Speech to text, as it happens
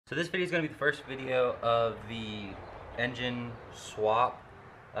So this video is going to be the first video of the engine swap.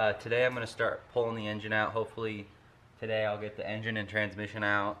 Today I'm going to start pulling the engine out. Hopefully today I'll get the engine and transmission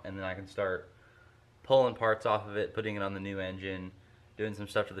out, and then I can start pulling parts off of it, putting it on the new engine, doing some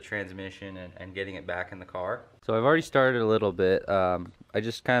stuff to the transmission, and getting it back in the car. So I've already started a little bit. I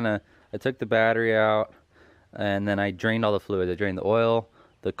took the battery out, and then I drained all the fluids. I drained the oil,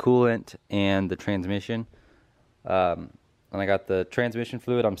 the coolant, and the transmission. And I got the transmission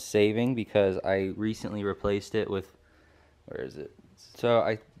fluid I'm saving because I recently replaced it with, where is it? So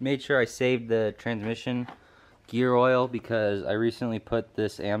I made sure I saved the transmission gear oil because I recently put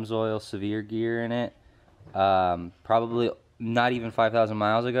this AMSOIL Severe gear in it, probably not even 5,000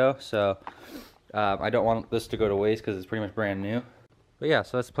 miles ago. So I don't want this to go to waste because it's pretty much brand new. But yeah,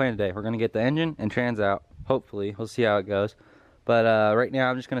 so that's the plan today. We're going to get the engine and trans out, hopefully. We'll see how it goes. But right now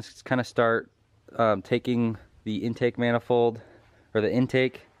I'm just going to kind of start taking the intake manifold, or the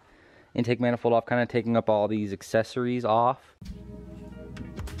intake manifold off, kind of taking up all these accessories off.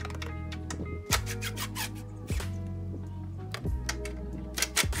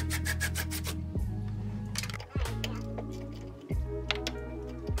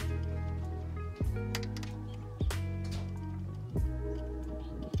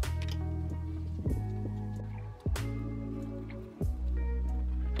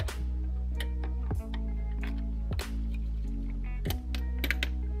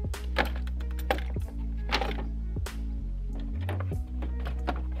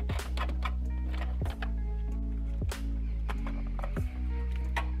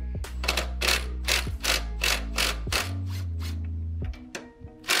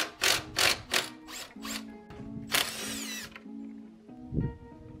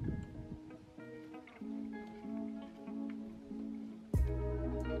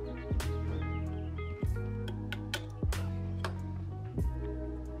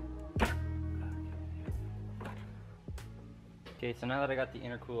 Okay, so now that I got the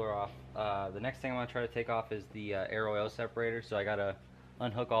intercooler off, the next thing I'm going to try to take off is the air oil separator. So I got to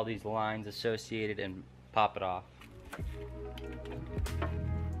unhook all these lines associated and pop it off.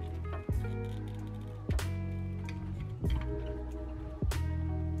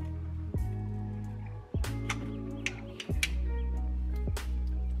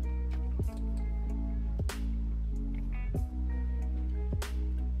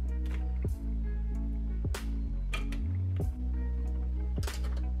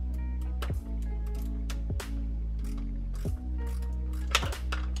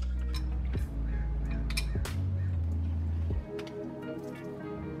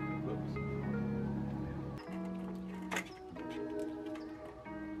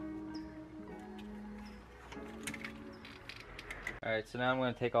 Alright, so now I'm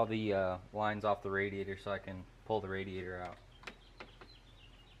going to take all the lines off the radiator so I can pull the radiator out.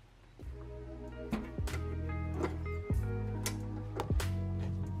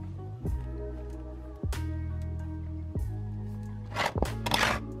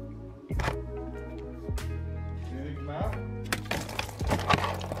 Anything come out?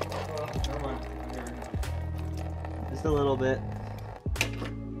 Never mind. Just a little bit.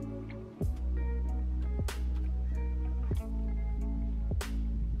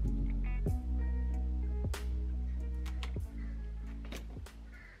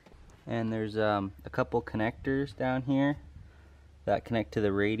 And there's a couple connectors down here that connect to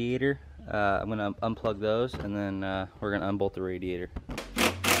the radiator. I'm going to unplug those, and then we're going to unbolt the radiator.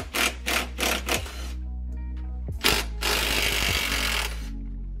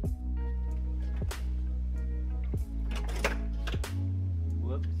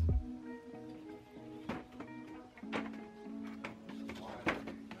 Whoops.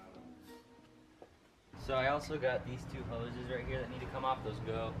 So I also got these two hoses right here that need to come off. Those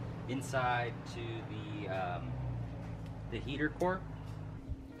go inside to the heater core.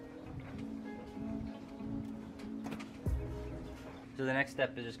 So the next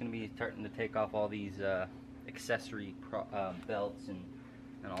step is just going to be starting to take off all these accessory belts and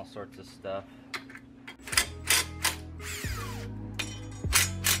all sorts of stuff.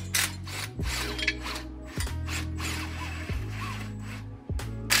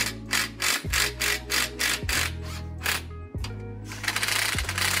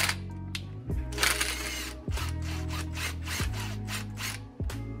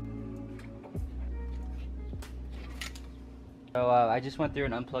 So I just went through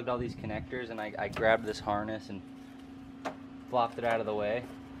and unplugged all these connectors, and I grabbed this harness and flopped it out of the way.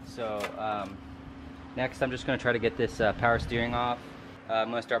 So next I'm just going to try to get this power steering off. I'm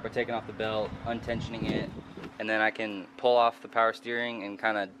going to start by taking off the belt, untensioning it, and then I can pull off the power steering and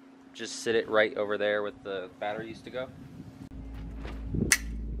kind of just sit it right over there where the battery used to go.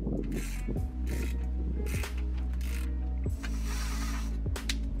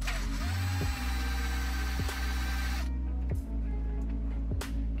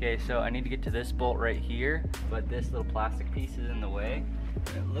 Okay, so I need to get to this bolt right here, but this little plastic piece is in the way.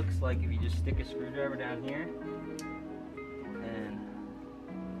 And it looks like if you just stick a screwdriver down here, and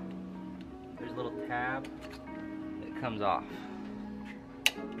there's a little tab, it comes off.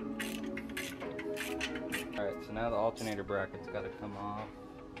 Alright, so now the alternator bracket's got to come off.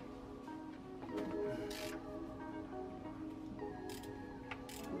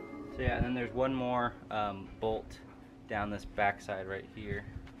 So yeah, and then there's one more bolt down this backside right here.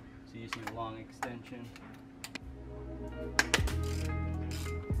 So you just need a long extension.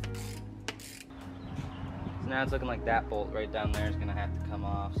 So now it's looking like that bolt right down there is going to have to come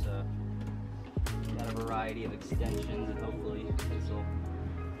off. So we've got a variety of extensions, and hopefully this will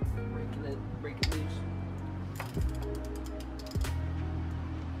break it loose.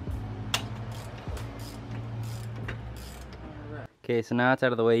 Okay, so now it's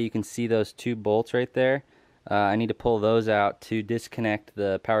out of the way. You can see those two bolts right there. I need to pull those out to disconnect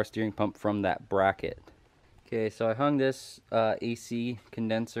the power steering pump from that bracket. Okay, so I hung this AC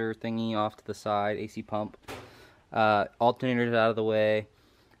condenser thingy off to the side, AC pump. Alternator's out of the way.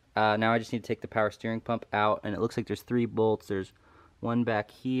 Now I just need to take the power steering pump out, and it looks like there's 3 bolts. There's one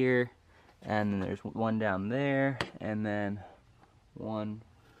back here, and then there's one down there, and then one,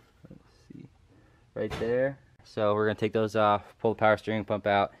 let's see, right there. So we're going to take those off, pull the power steering pump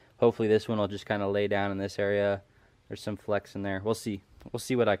out. Hopefully this one will just kind of lay down in this area. There's some flex in there. We'll see. We'll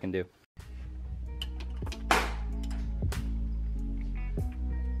see what I can do.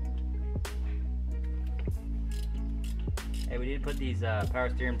 Hey, we need to put these power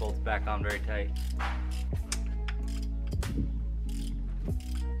steering bolts back on very tight.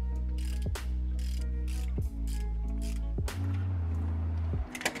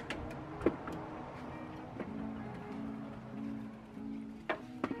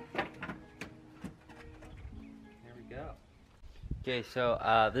 Okay,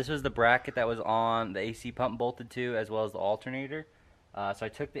 so this was the bracket that was on the AC pump bolted to, as well as the alternator. So I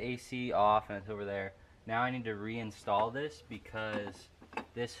took the AC off and it's over there. Now I need to reinstall this because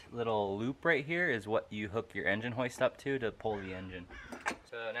this little loop right here is what you hook your engine hoist up to pull the engine.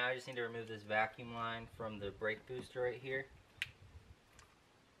 So now I just need to remove this vacuum line from the brake booster right here.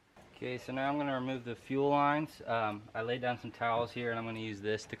 Okay, so now I'm going to remove the fuel lines. I laid down some towels here, and I'm going to use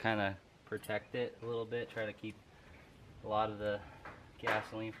this to kind of protect it a little bit, try to keep a lot of the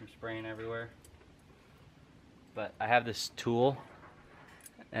gasoline from spraying everywhere. But I have this tool,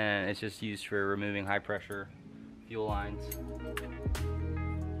 and it's just used for removing high pressure fuel lines.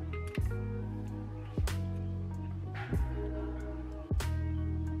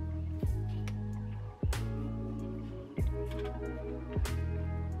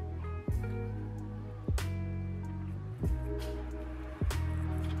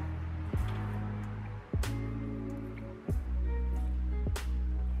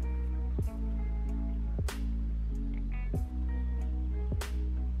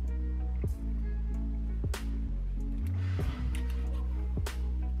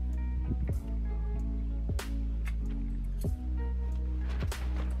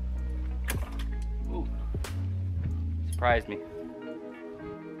 Surprised me.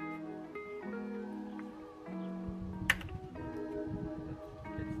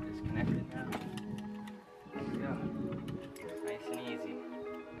 It's disconnected now. There we go. Nice and easy.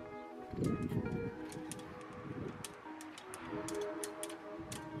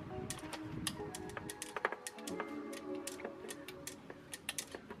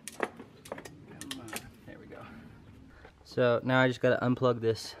 There we go. So now I just got to unplug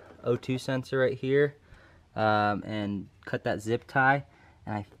this O2 sensor right here. And cut that zip tie,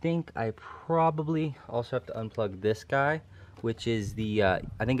 and I think I probably also have to unplug this guy, which is the I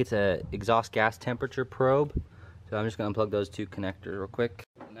think it's a exhaust gas temperature probe. So I'm just gonna unplug those 2 connectors real quick.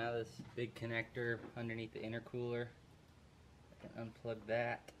 Now this big connector underneath the intercooler, I can unplug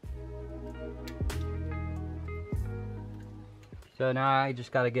that. So now I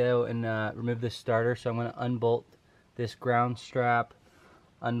just gotta go and remove this starter. So I'm gonna unbolt this ground strap,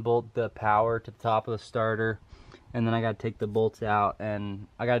 unbolt the power to the top of the starter, and then I gotta take the bolts out, and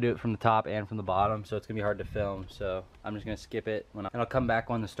I gotta do it from the top and from the bottom, so it's gonna be hard to film. So I'm just gonna skip it and I'll come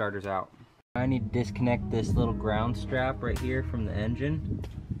back when the starter's out. I need to disconnect this little ground strap right here from the engine.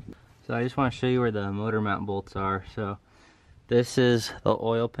 So I just want to show you where the motor mount bolts are. So this is the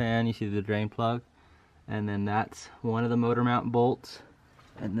oil pan, you see the drain plug, and then that's one of the motor mount bolts,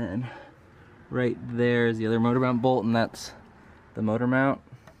 and then right there is the other motor mount bolt, and that's the motor mount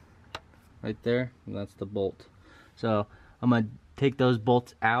right there, and that's the bolt. So I'm going to take those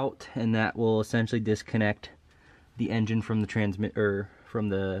bolts out, and that will essentially disconnect the engine from the from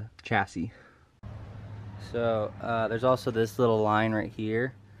the chassis. So there's also this little line right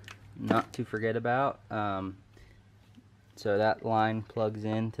here not to forget about. So that line plugs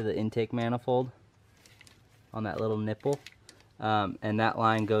into the intake manifold on that little nipple, and that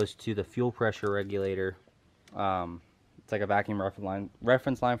line goes to the fuel pressure regulator. It's like a vacuum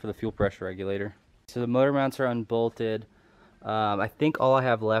reference line for the fuel pressure regulator. So the motor mounts are unbolted. I think all I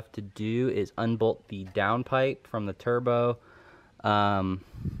have left to do is unbolt the downpipe from the turbo. I'm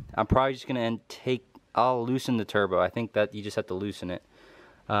probably just gonna I'll loosen the turbo. I think that you just have to loosen it.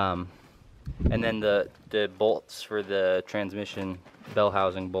 And then the bolts for the transmission bell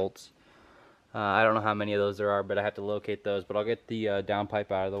housing bolts. I don't know how many of those there are, but I have to locate those. But I'll get the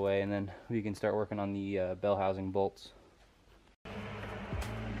downpipe out of the way, and then we can start working on the bell housing bolts.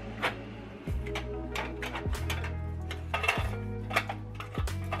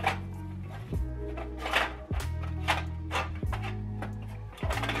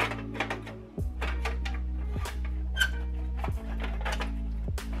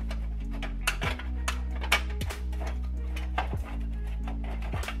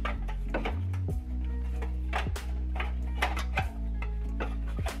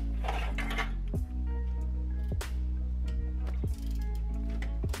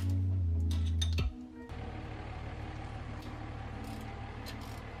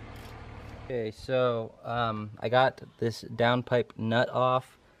 Okay, so I got this downpipe nut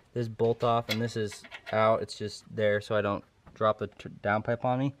off, this bolt off, and this is out. It's just there so I don't drop the downpipe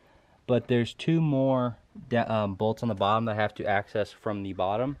on me. But there's two more bolts on the bottom that I have to access from the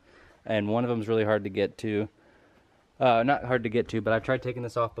bottom, and one of them is really hard to get to. Not hard to get to, but I've tried taking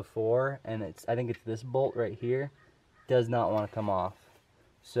this off before, and I think it's this bolt right here. Does not want to come off.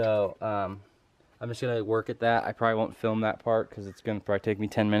 So I'm just going to work at that. I probably won't film that part because it's going to probably take me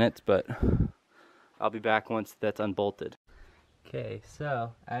 10 minutes, but I'll be back once that's unbolted. Okay,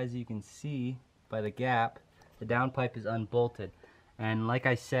 so as you can see by the gap, the downpipe is unbolted. And like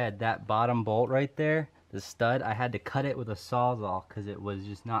I said, that bottom bolt right there, the stud, I had to cut it with a Sawzall because it was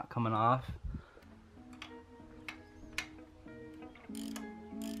just not coming off.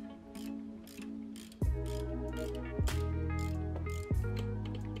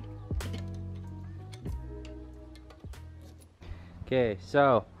 Okay,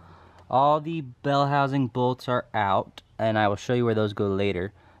 so all the bell housing bolts are out, and I will show you where those go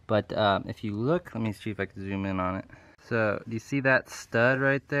later. But if you look, let me see if I can zoom in on it. So, do you see that stud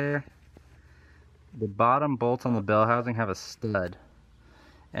right there? The bottom bolts on the bell housing have a stud.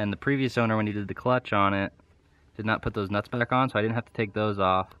 And the previous owner, when he did the clutch on it, did not put those nuts back on, so I didn't have to take those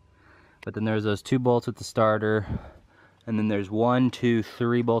off. But then there's those two bolts at the starter, and then there's 1, 2,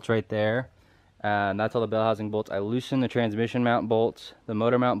 3 bolts right there. And that's all the bell housing bolts. I loosened the transmission mount bolts. The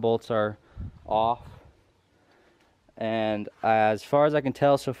motor mount bolts are off. And as far as I can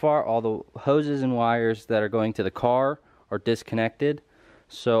tell so far, all the hoses and wires that are going to the car are disconnected.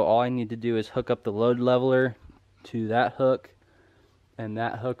 So all I need to do is hook up the load leveler to that hook and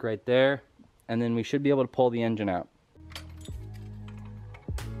that hook right there. And then we should be able to pull the engine out.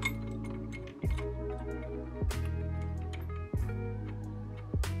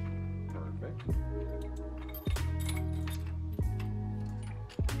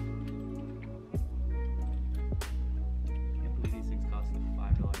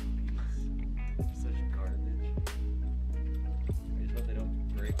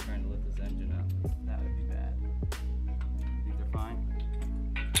 Trying to lift this engine up. That would be bad. I think they're fine.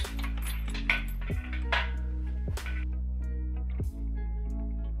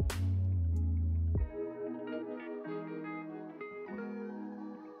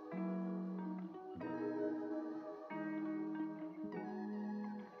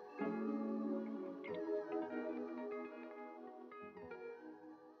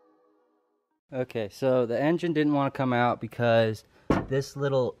 Okay, so the engine didn't want to come out because this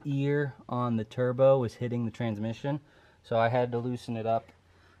little ear on the turbo was hitting the transmission, so I had to loosen it up.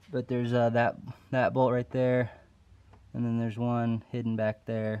 But there's that bolt right there, and then there's one hidden back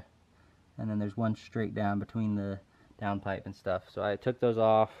there, and then there's one straight down between the downpipe and stuff. So I took those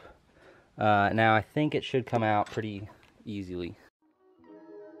off. Now I think it should come out pretty easily.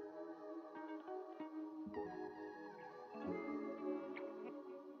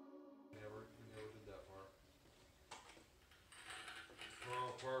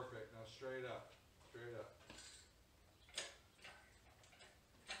 Perfect. Now straight up. Straight up.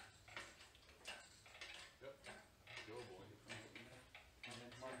 Yep. Go, boy. Come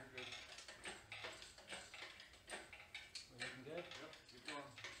on, you're good. We're looking good? Yep, keep going.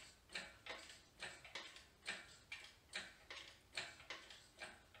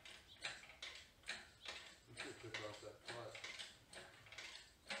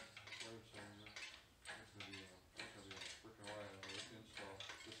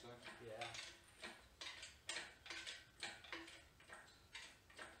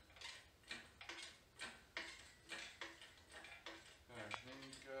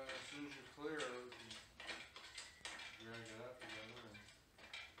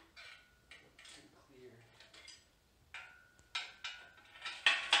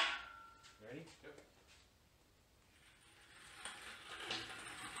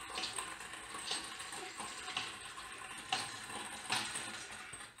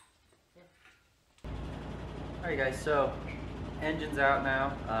 Alright guys, so engine's out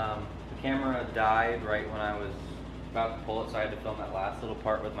now. The camera died right when I was about to pull it, so I had to film that last little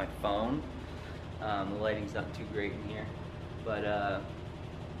part with my phone. The lighting's not too great in here, but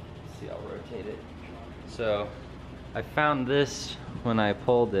let's see, I'll rotate it. So I found this when I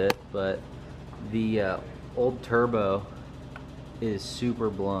pulled it, but the old turbo is super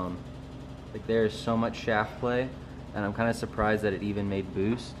blown. Like, there's so much shaft play, and I'm kind of surprised that it even made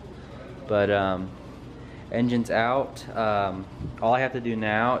boost. But engine's out. All I have to do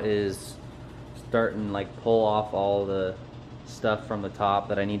now is start and like pull off all the stuff from the top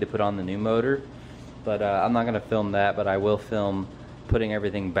that I need to put on the new motor. But I'm not gonna film that, but I will film putting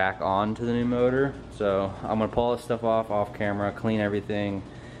everything back onto the new motor. So I'm gonna pull all this stuff off camera, clean everything,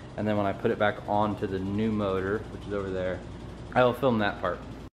 and then when I put it back onto the new motor, which is over there, I will film that part.